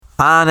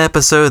On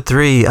episode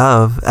 3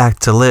 of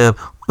Act to Live,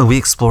 we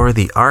explore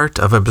the art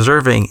of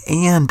observing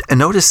and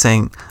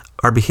noticing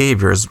our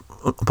behaviors,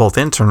 both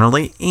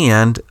internally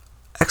and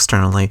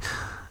externally,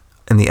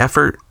 in the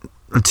effort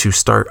to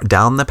start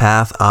down the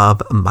path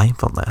of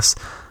mindfulness.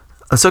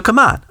 So come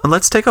on,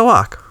 let's take a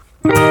walk.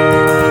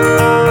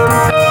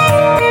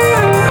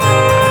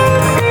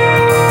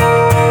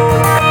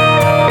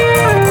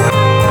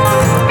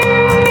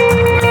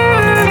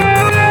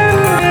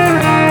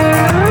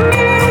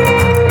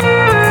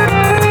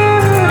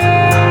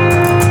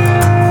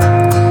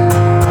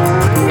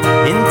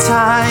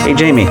 Hey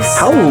Jamie,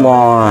 how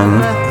long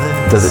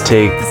does it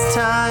take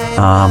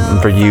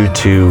for you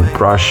to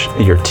brush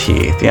your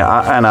teeth?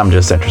 Yeah, and I'm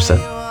just interested.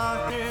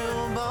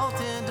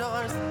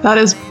 That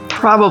is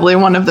probably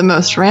one of the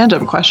most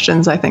random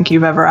questions I think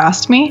you've ever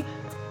asked me.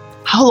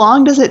 How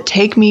long does it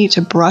take me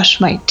to brush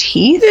my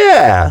teeth?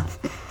 Yeah.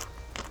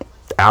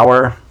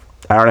 Hour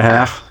and a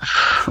half.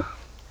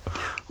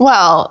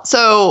 Well,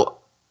 so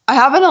I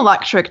have an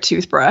electric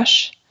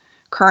toothbrush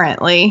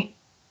currently,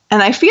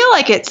 and I feel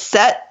like it's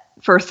set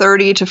for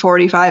 30 to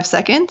 45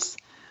 seconds.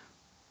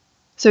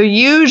 So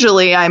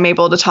usually I'm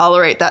able to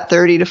tolerate that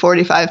 30 to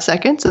 45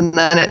 seconds and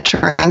then it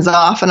turns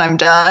off and I'm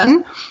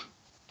done.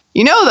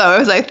 You know, though,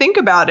 as I think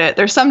about it,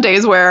 there's some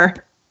days where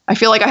I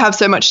feel like I have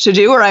so much to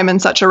do or I'm in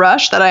such a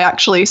rush that I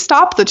actually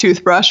stop the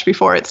toothbrush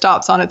before it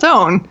stops on its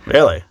own.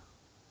 Really?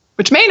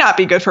 Which may not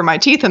be good for my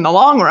teeth in the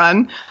long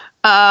run.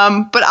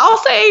 But I'll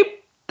say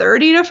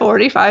 30 to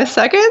 45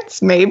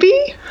 seconds,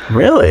 maybe.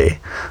 Really?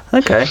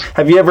 Okay.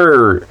 Have you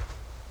ever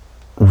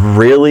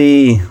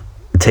really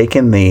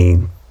taken the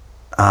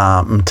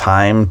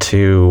time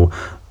to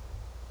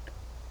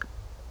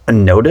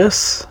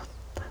notice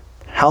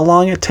how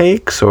long it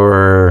takes,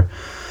 or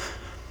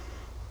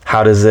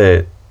how does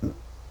the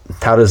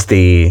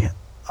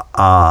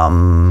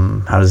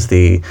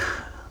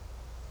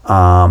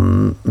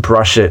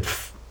brush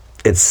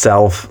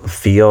itself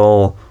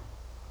feel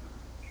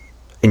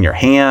in your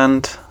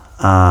hand?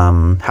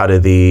 How do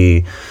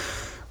the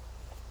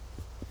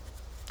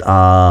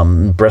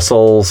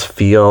bristles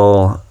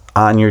feel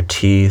on your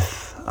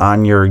teeth,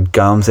 on your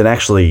gums, and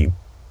actually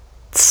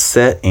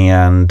sit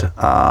and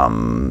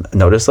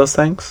notice those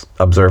things,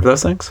 observe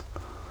those things?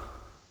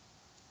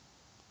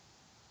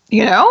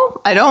 You know,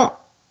 I don't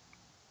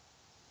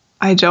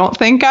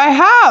think I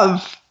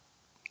have.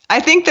 I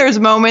think there's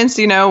moments,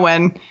 you know,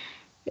 when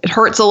it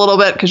hurts a little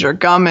bit because your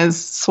gum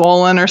is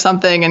swollen or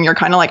something and you're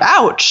kind of like,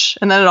 ouch,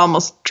 and then it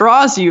almost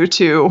draws you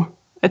to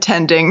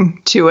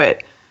attending to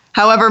it.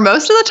 However,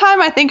 most of the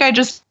time, I think I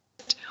just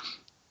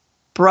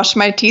brush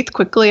my teeth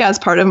quickly as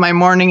part of my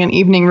morning and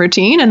evening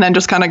routine and then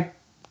just kind of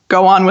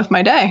go on with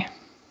my day.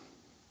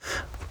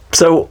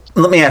 So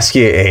let me ask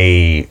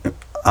you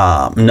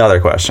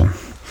another question.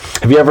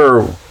 Have you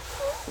ever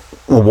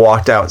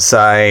walked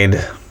outside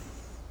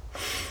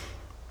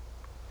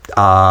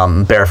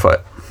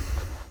barefoot?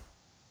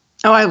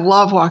 Oh, I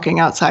love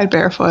walking outside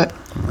barefoot.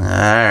 All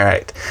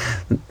right.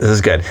 This is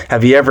good.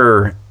 Have you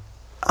ever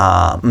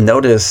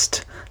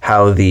noticed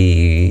how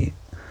the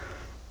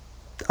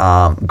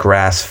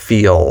grass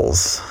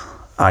feels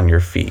on your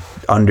feet,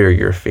 under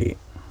your feet?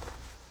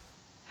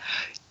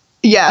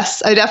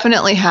 Yes, I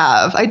definitely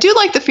have. I do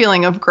like the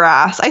feeling of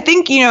grass. I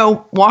think, you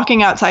know,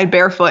 walking outside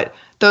barefoot,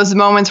 those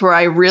moments where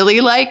I really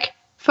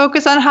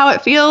focus on how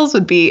it feels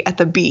would be at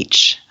the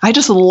beach. I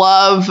just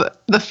love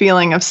the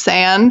feeling of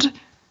sand,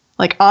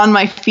 on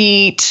my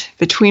feet,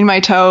 between my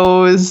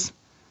toes.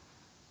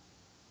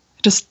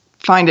 I just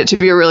find it to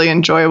be a really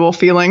enjoyable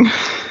feeling.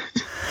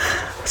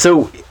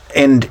 So,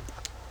 and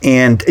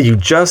you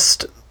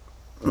just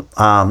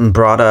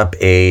brought up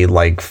a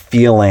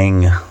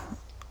feeling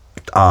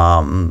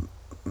the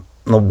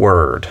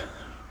word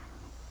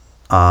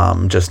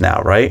just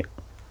now, right?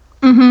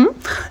 Mm-hmm.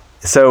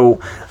 So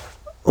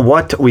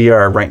what we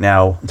are right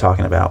now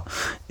talking about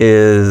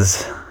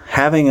is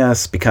having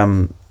us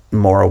become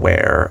more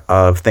aware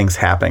of things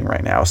happening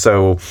right now.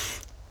 So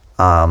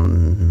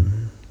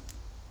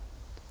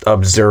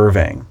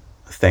observing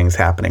things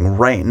happening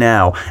right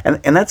now,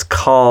 and that's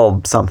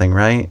called something,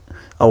 right?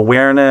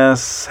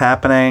 Awareness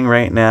happening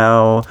right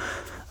now,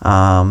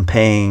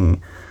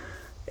 paying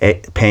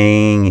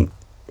attention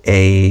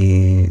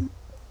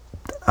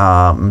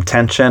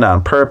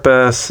on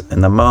purpose in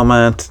the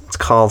moment. It's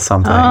called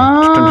something.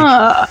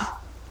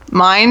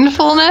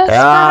 Mindfulness.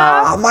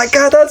 Oh my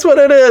God, that's what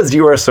it is.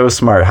 You are so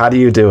smart. How do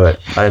you do it?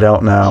 I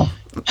don't know.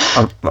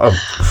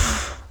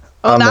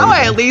 Well, now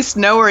I at least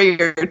know where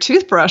your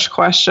toothbrush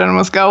question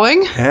was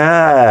going.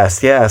 Yes.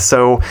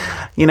 So,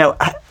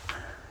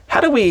 how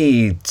do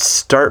we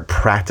start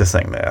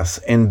practicing this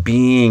and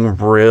being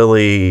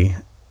really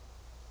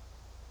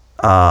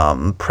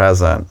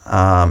present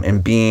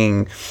and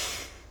being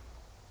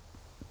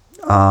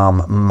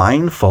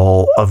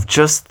mindful of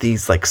just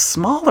these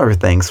smaller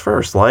things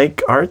first,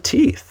 like our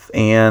teeth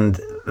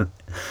and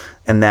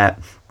that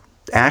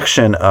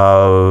action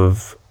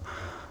of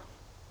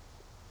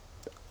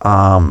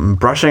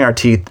brushing our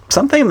teeth,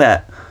 something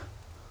that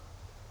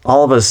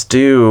all of us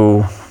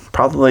do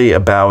probably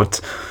about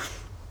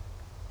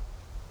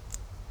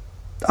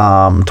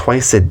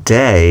twice a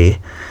day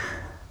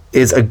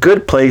is a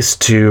good place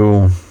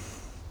to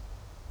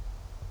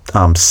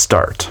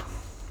start,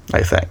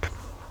 I think.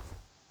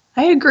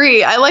 I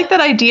agree. I like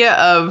that idea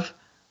of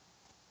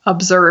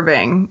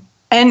observing.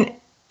 And,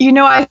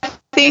 I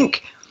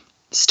think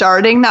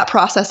starting that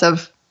process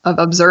of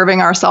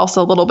observing ourselves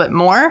a little bit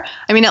more,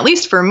 I mean, at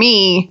least for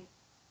me,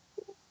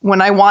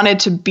 when I wanted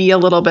to be a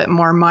little bit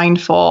more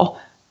mindful,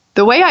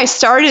 the way I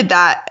started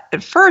that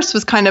at first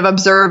was kind of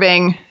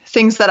observing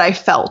things that I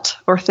felt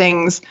or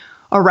things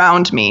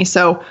around me.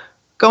 So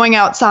going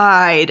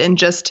outside and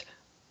just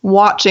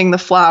watching the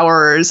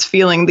flowers,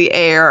 feeling the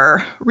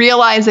air,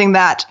 realizing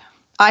that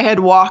I had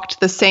walked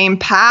the same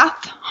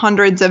path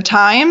hundreds of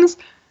times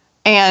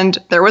and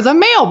there was a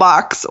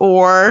mailbox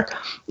or,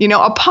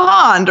 a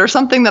pond or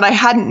something that I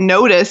hadn't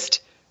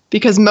noticed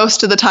because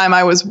most of the time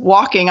I was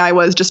walking, I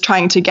was just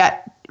trying to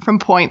get from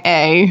point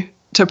A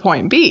to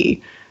point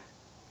B.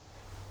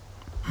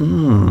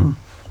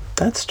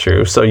 That's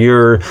true. So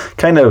you're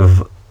kind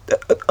of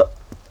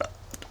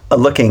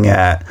looking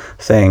at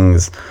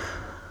things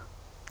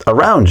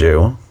around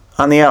you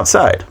on the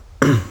outside.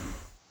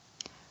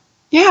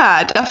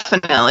 Yeah,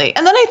 definitely.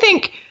 And then I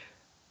think,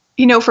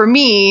 for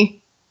me,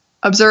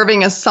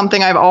 observing is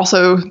something I've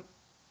also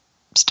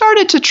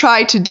started to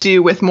try to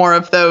do with more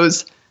of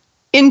those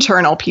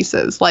internal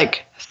pieces,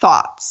 like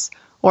thoughts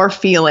or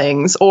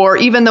feelings, or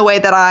even the way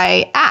that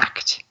I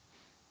act.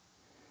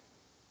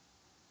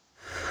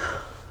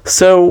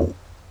 So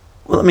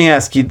let me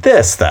ask you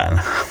this then.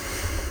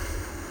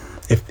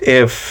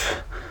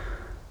 If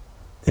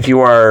you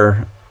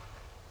are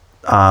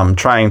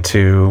trying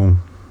to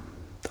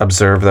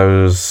observe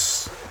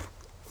those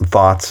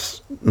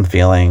thoughts and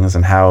feelings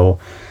and how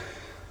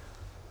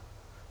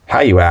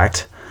you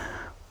act,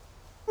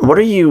 what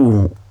are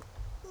you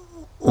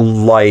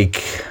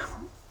like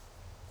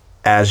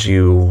as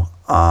you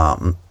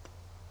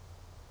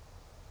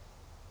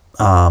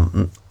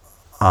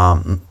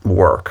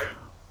work?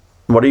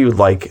 What are you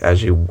like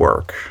as you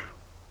work?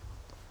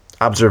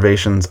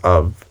 Observations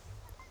of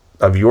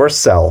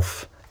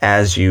yourself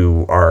as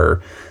you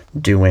are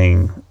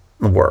doing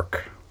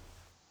work.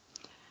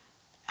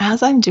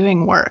 As I'm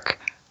doing work.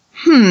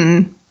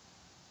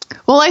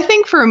 Well, I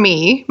think for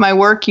me, my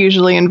work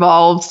usually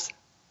involves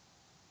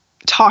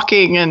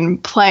talking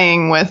and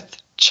playing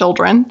with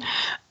children.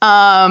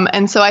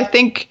 And so I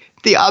think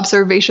the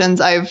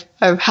observations I've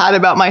had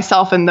about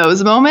myself in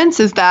those moments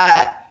is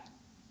that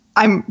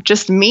I'm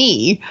just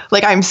me.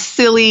 Like, I'm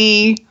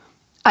silly.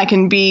 I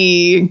can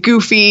be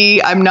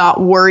goofy. I'm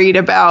not worried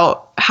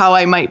about how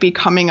I might be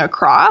coming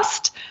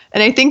across.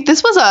 And I think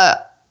this was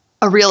a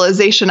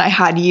realization I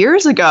had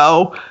years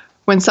ago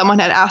when someone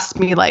had asked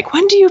me, like,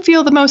 when do you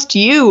feel the most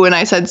you? And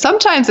I said,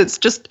 sometimes it's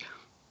just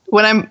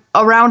when I'm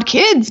around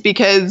kids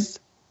because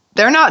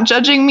they're not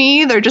judging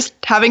me. They're just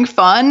having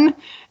fun.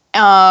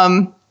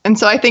 And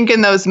so I think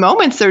in those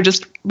moments, they're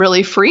just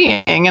really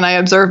freeing. And I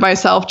observe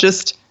myself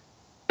just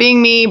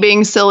being me,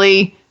 being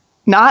silly,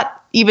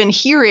 not even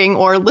hearing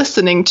or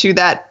listening to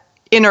that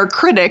inner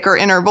critic or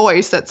inner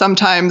voice that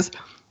sometimes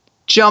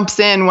jumps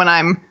in when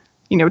I'm,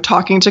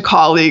 talking to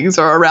colleagues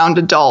or around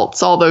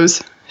adults, all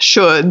those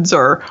shoulds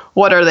or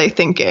what are they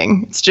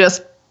thinking? It's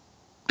just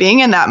being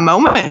in that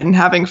moment and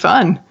having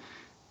fun.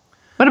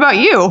 What about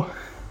you?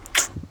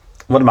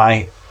 What am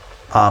I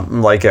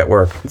like at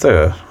work? It's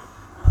a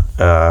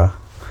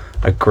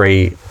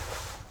great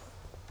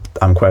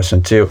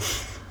question too.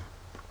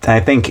 And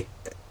I think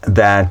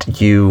that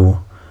you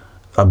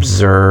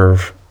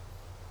observe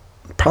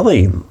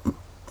probably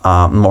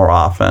more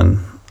often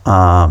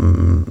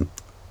than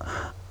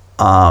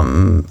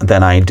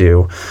I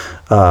do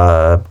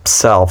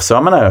self. So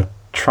I'm going to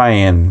try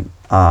and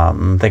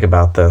think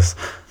about this.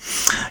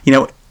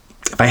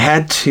 If I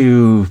had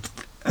to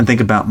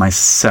think about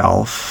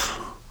myself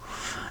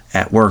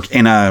at work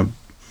in a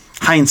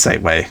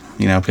hindsight way,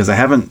 because I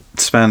haven't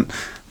spent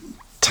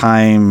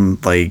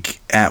time like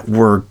at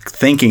work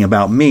thinking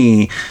about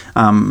me,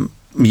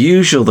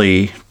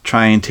 usually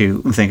trying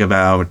to think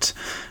about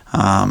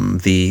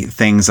the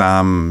things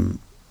I'm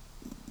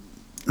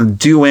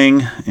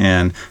doing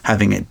and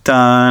having it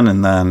done,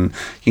 and then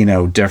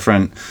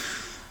different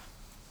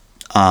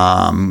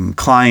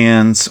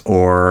clients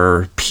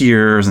or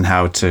peers and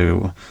how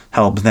to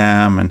help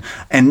them,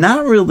 and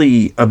not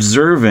really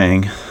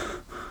observing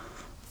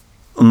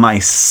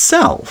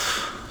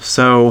myself.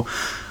 So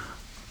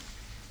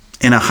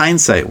in a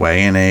hindsight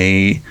way, in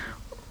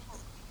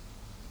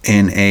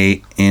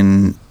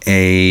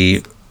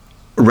a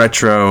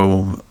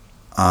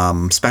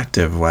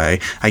retrospective way,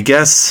 I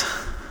guess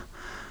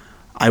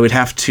I would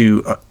have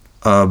to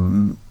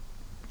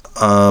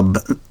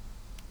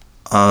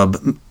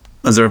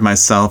observe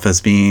myself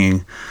as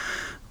being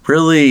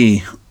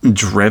really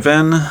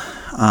driven,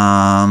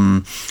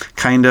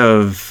 kind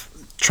of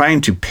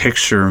trying to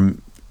picture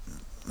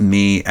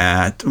me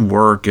at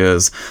work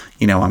as,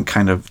 I'm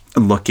kind of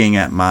looking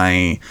at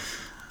my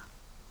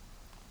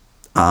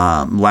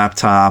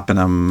laptop and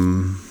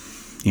I'm,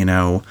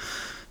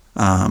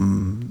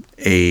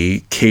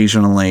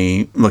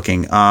 occasionally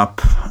looking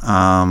up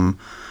And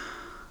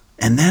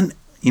then,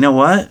 you know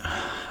what?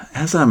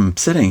 As I'm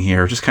sitting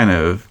here, just kind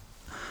of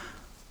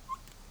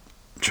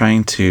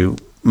trying to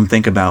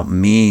think about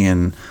me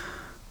and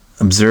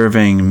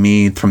observing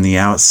me from the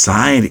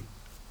outside,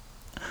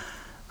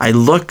 I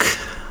look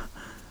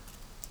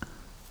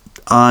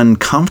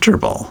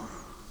uncomfortable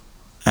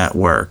at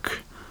work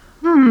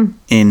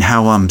in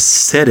how I'm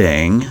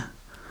sitting,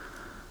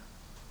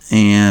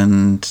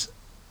 and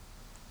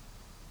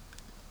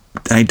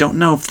I don't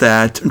know if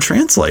that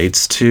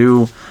translates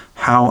to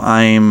how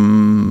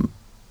I'm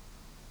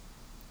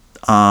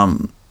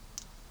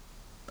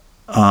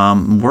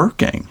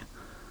working.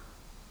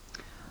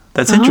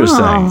 That's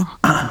interesting.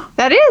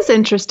 That is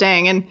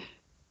interesting. And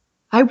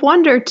I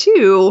wonder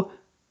too,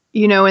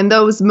 in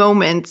those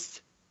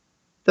moments,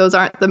 those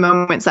aren't the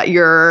moments that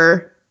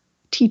you're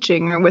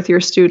teaching or with your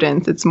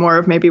students. It's more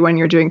of maybe when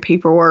you're doing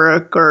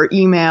paperwork or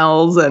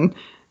emails. And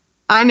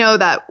I know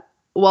that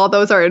while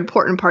those are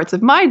important parts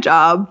of my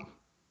job,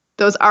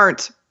 those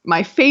aren't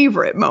my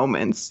favorite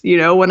moments.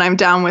 When I'm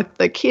down with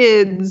the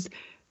kids,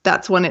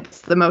 that's when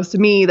it's the most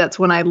me. That's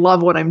when I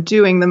love what I'm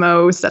doing the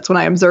most. That's when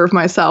I observe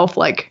myself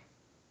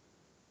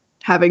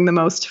having the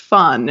most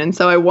fun. And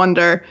so I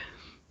wonder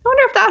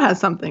if that has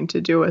something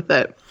to do with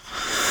it.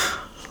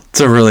 It's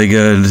a really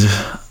good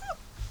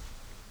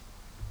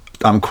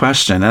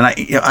question. And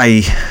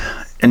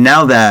and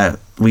now that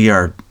we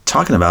are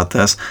talking about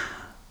this,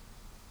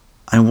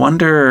 I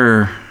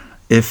wonder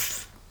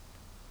if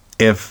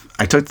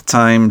I took the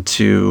time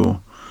to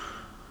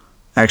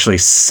actually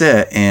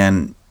sit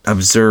and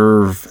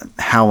observe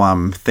how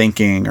I'm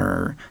thinking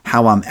or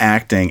how I'm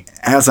acting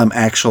as I'm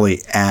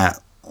actually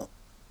at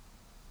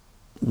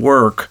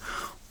work,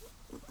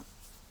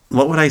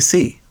 what would I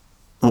see?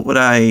 What would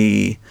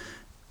I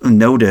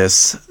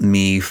notice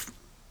me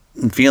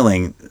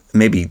feeling,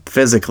 maybe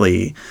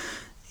physically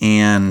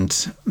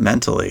and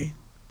mentally,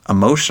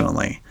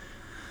 emotionally?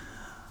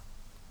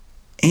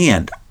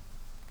 And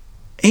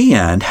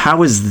how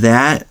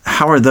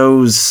are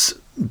those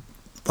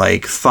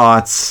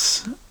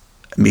thoughts,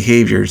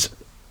 behaviors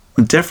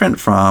different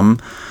from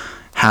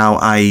how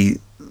I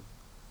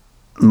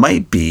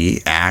might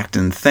act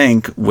and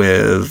think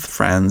with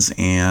friends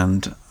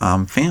and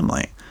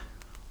family?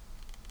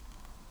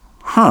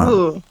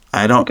 Ooh,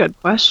 good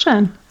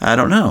question. I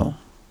don't know.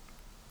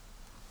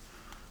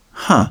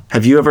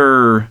 Have you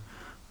ever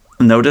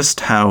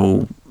noticed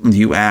how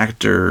you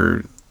act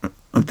or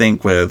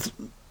think with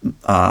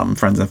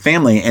friends and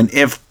family, and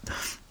if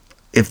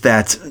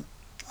that's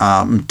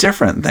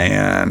different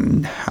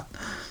than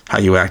how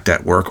you act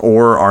at work,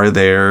 or are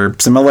there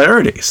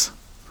similarities?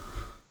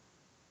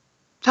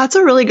 That's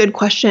a really good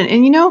question.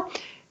 And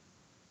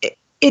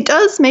it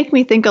does make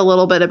me think a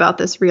little bit about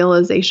this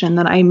realization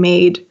that I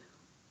made.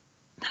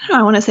 I don't know,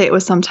 I want to say it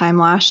was sometime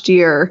last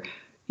year.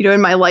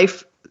 In my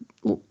life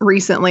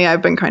recently,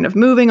 I've been kind of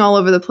moving all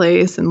over the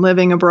place and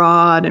living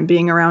abroad and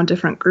being around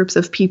different groups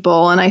of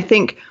people. And I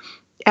think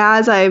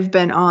as I've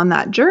been on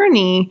that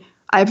journey,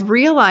 I've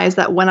realized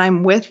that when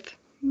I'm with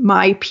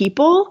my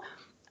people,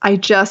 I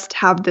just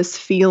have this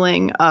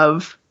feeling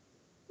of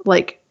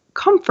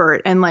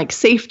comfort and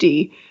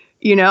safety,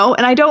 and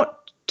I don't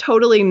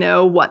totally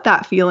know what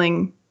that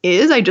feeling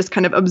is. I just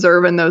kind of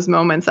observe in those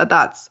moments that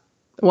that's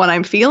what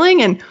I'm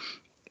feeling. And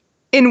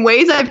in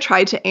ways I've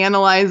tried to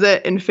analyze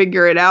it and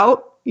figure it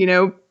out,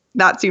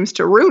 that seems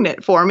to ruin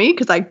it for me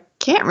because I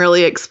can't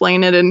really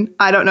explain it. And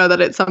I don't know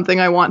that it's something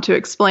I want to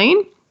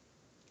explain.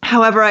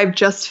 However, I've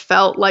just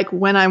felt like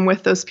when I'm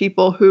with those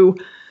people who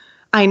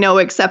I know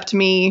accept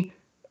me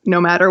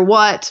no matter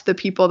what, the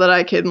people that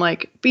I can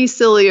be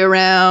silly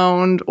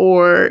around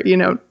or,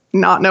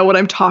 not know what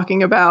I'm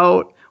talking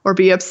about or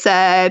be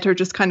upset or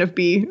just kind of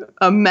be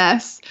a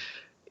mess,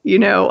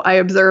 I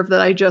observe that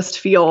I just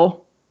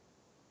feel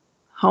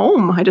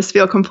home. I just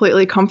feel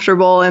completely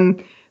comfortable.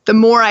 And the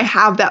more I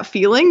have that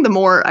feeling, the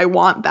more I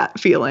want that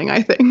feeling,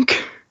 I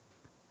think.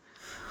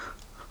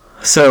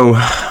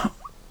 So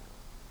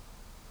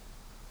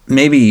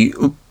maybe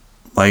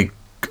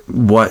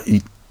what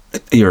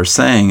you're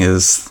saying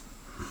is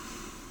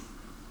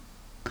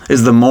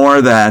the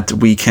more that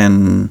we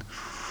can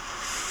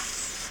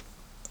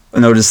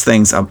notice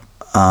things about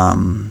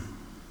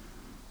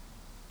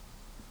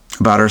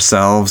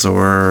ourselves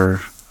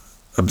or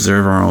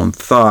observe our own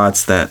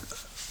thoughts, that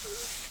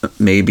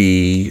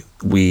maybe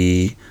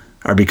we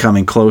are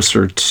becoming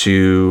closer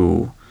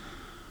to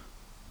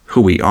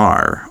who we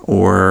are,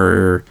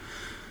 or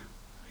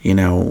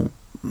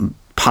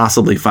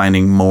possibly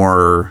finding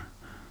more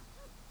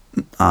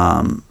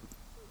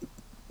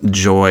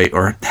joy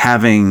or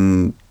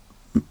having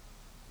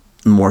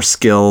more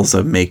skills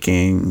of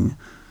making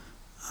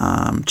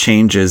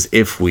changes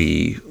if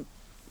we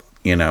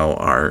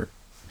are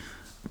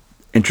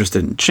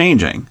interested in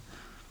changing,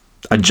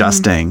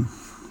 adjusting,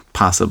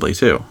 possibly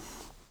too.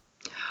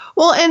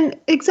 Well, and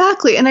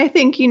exactly. And I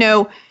think,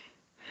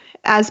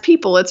 as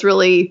people, it's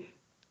really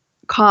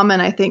common,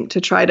 I think, to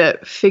try to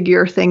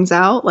figure things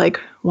out,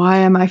 why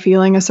am I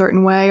feeling a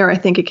certain way? Or I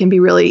think it can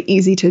be really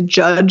easy to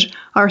judge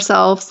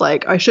ourselves,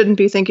 I shouldn't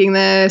be thinking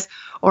this,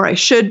 or I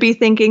should be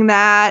thinking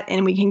that.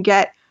 And we can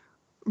get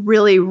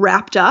really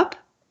wrapped up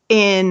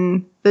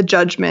in the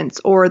judgments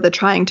or the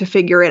trying to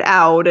figure it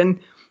out. And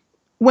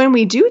when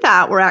we do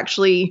that, we're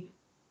actually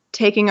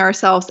taking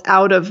ourselves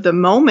out of the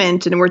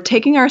moment, and we're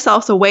taking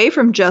ourselves away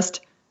from just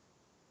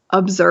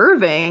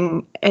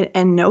observing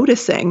and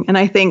noticing. And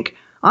I think,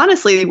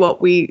 honestly,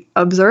 what we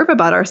observe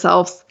about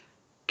ourselves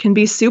can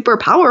be super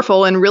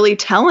powerful and really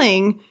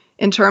telling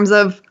in terms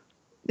of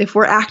if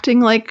we're acting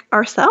like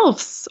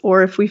ourselves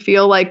or if we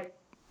feel like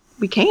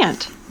we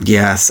can't.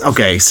 Yes.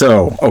 Okay.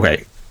 So,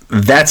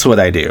 that's what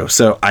I do.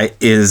 So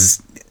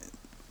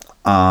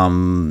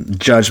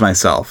judge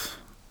myself.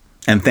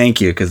 And thank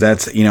you, because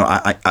that's,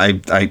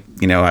 I've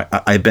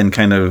been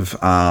kind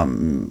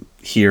of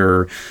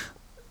here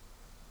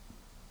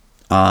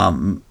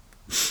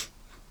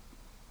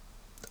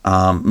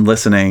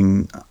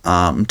listening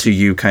to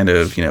you kind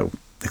of,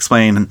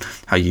 explain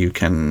how you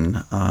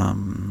can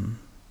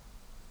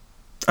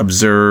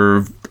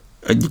observe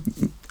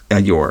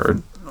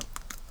your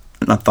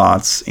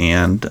thoughts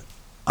and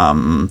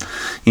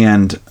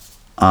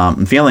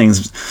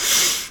feelings.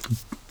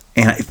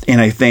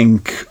 And I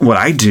think what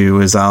I do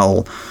is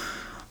I'll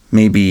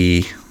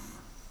maybe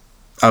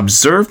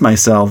observe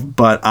myself,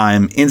 but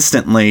I'm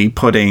instantly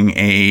putting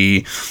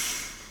a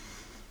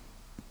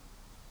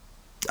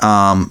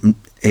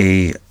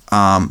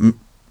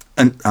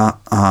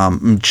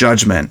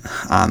judgment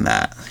on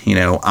that,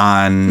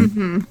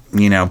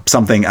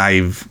 something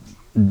I've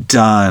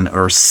done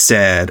or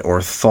said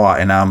or thought,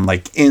 and I'm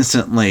like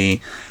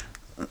instantly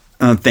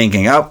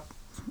thinking,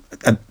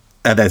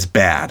 that's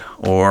bad,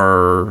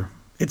 or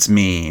it's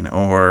mean,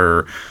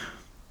 or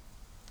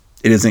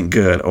it isn't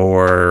good,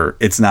 or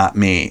it's not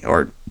me,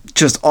 or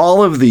just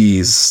all of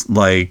these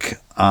like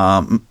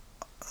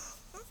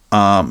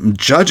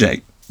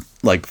judging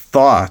like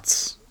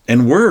thoughts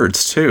and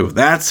words too.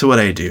 That's what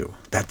I do.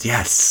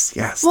 Yes.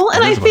 Well,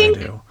 and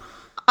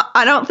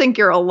I don't think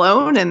you're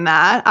alone in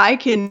that. I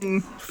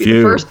can be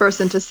the first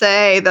person to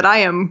say that I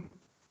am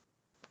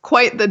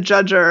quite the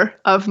judger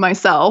of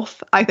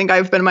myself. I think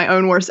I've been my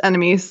own worst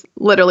enemies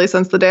literally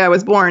since the day I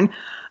was born.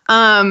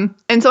 And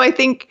so I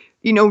think,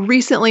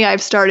 recently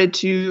I've started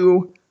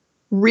to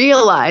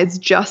realize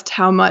just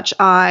how much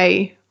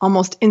I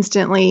almost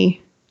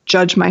instantly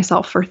judge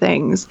myself for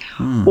things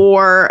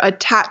or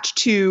attach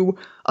to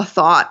a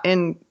thought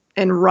and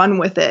run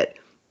with it.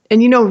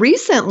 And,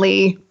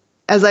 recently,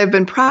 as I've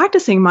been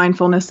practicing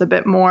mindfulness a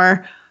bit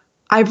more,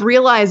 I've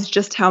realized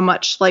just how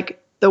much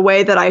like the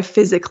way that I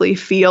physically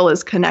feel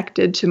is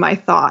connected to my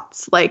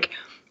thoughts. Like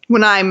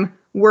when I'm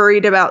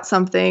worried about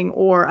something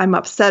or I'm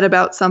upset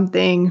about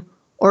something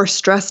or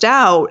stressed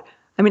out,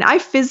 I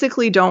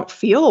physically don't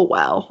feel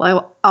well.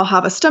 I'll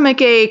have a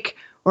stomach ache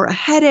or a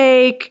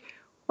headache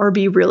or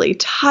be really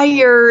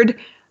tired.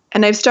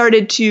 And I've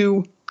started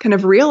to kind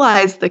of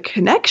realize the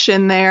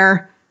connection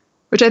there,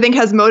 which I think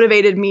has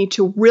motivated me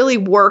to really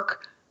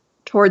work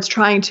towards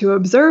trying to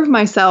observe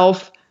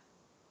myself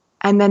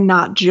and then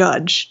not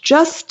judge,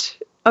 just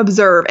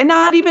observe and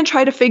not even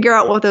try to figure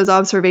out what those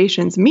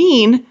observations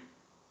mean.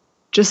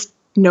 Just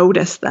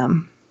notice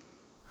them.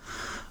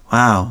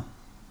 Wow.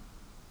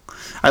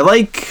 I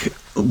like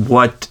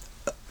what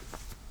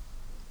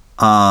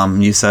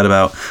you said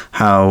about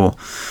how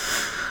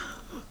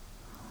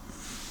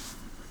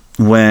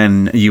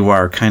when you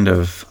are kind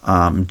of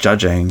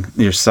judging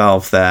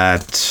yourself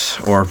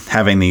or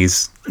having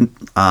these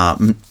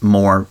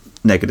more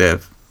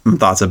negative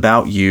thoughts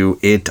about you,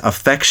 it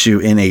affects you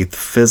in a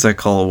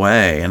physical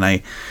way. And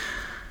I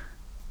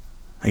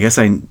guess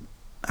I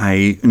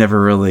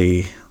never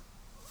really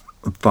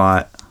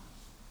thought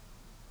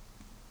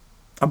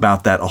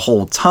about that a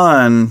whole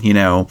ton.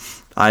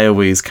 I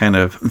always kind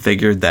of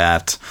figured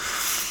that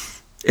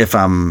if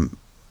I'm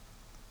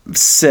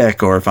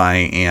sick or if I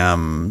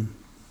am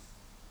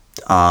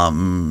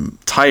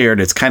tired,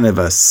 it's kind of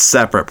a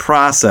separate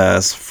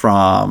process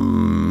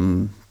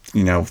from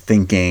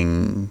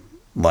thinking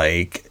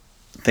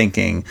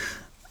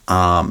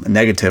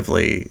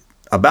negatively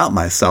about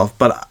myself.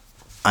 But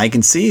I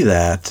can see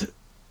that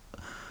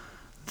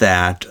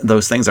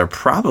those things are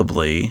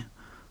probably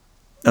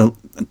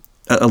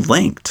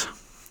linked.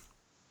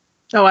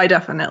 Oh, I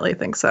definitely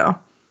think so.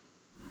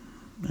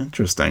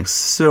 Interesting.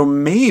 So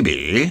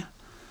maybe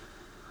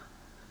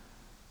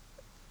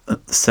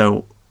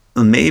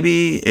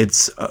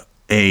it's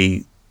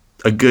a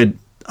good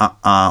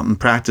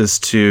practice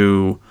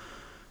to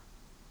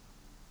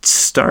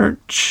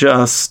start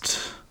just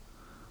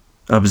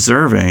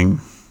observing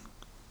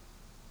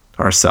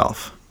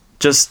ourselves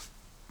just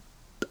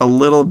a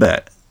little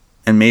bit,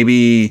 and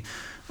maybe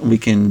we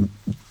can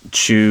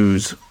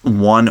choose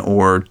one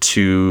or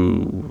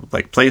two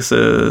like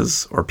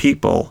places or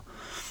people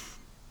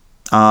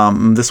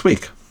this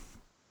week.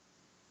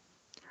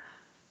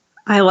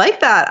 I like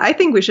that. I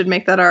think we should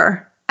make that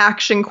our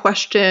action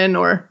question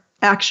or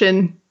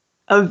action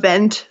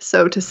event,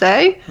 so to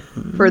say,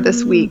 for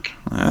this week.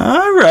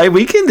 All right,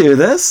 we can do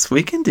this.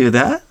 We can do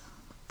that.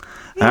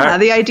 Yeah, right.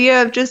 The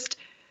idea of just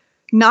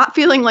not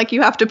feeling like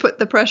you have to put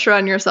the pressure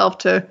on yourself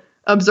to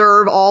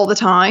observe all the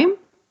time,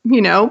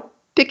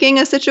 picking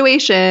a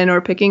situation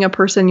or picking a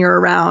person you're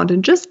around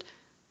and just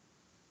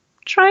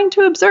trying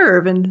to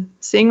observe and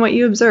seeing what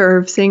you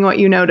observe, seeing what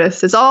you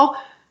notice. It's all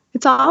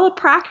a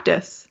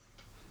practice.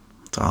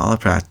 It's all a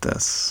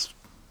practice.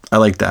 I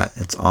like that.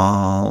 It's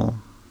all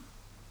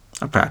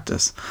a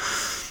practice.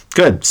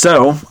 Good.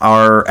 So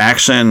our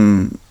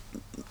action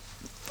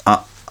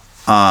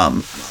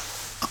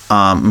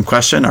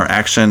question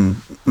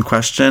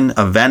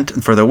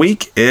event for the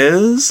week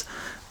is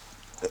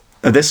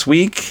this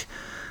week.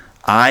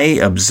 I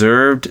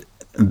observed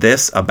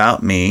this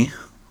about me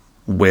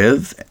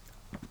with,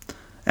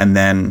 and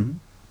then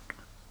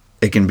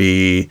it can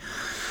be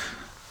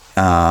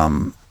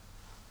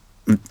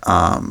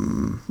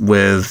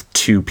with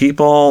two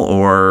people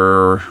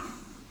or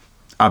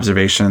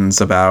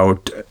observations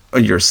about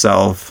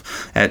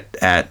yourself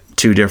at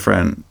two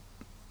different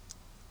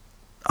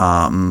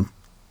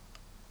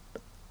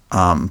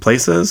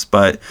places,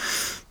 but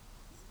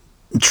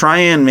try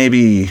and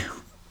maybe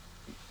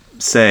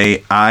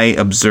say, I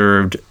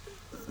observed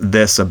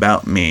this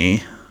about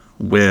me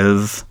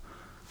with,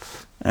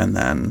 and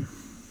then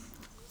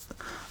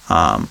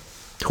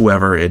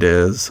whoever it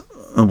is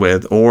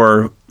with,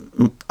 or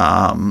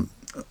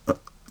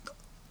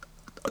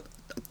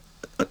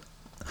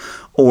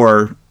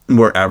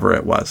wherever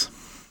it was.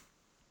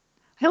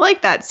 I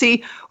like that.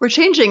 See, we're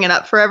changing it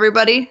up for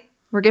everybody.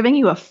 We're giving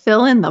you a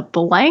fill in the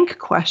blank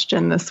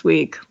question this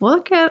week.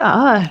 Look at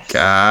us.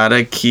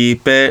 Gotta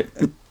keep it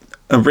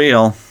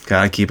real.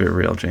 Gotta keep it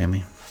real,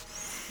 Jamie.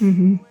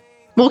 Mm-hmm.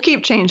 We'll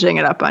keep changing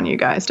it up on you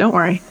guys. Don't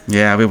worry.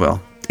 Yeah, we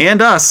will.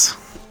 And us.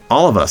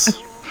 All of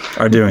us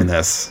are doing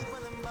this.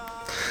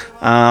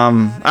 All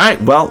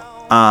right. Well,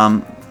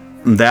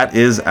 that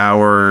is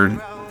our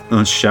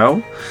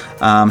show.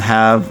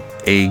 Have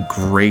a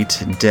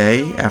great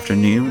day,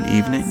 afternoon,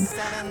 evening.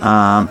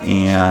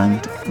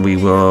 And we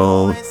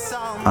will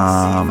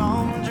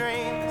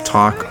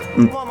talk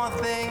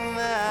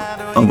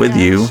with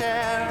you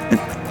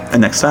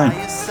next time.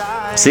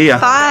 See ya.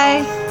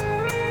 Bye.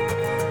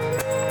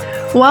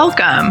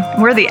 Welcome.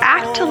 We're the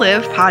Act to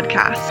Live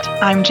podcast.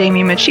 I'm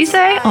Jamie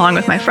Machise, along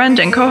with my friend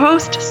and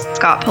co-host,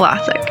 Scott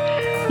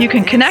Palasic. You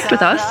can connect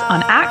with us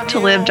on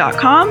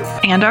acttolive.com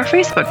and our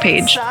Facebook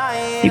page.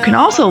 You can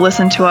also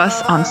listen to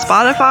us on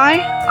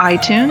Spotify,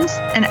 iTunes,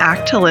 and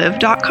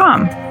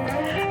acttolive.com.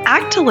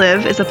 Act to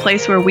Live is a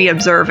place where we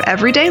observe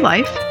everyday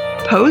life,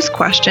 pose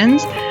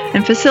questions,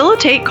 and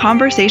facilitate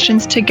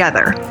conversations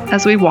together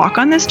as we walk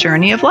on this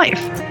journey of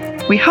life.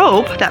 We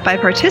hope that by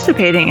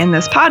participating in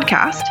this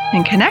podcast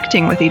and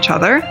connecting with each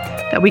other,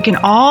 that we can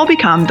all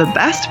become the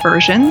best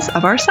versions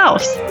of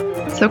ourselves.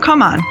 So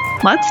come on,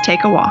 let's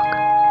take a walk.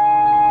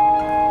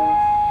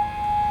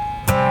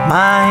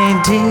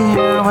 My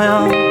dear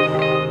will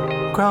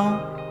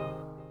grow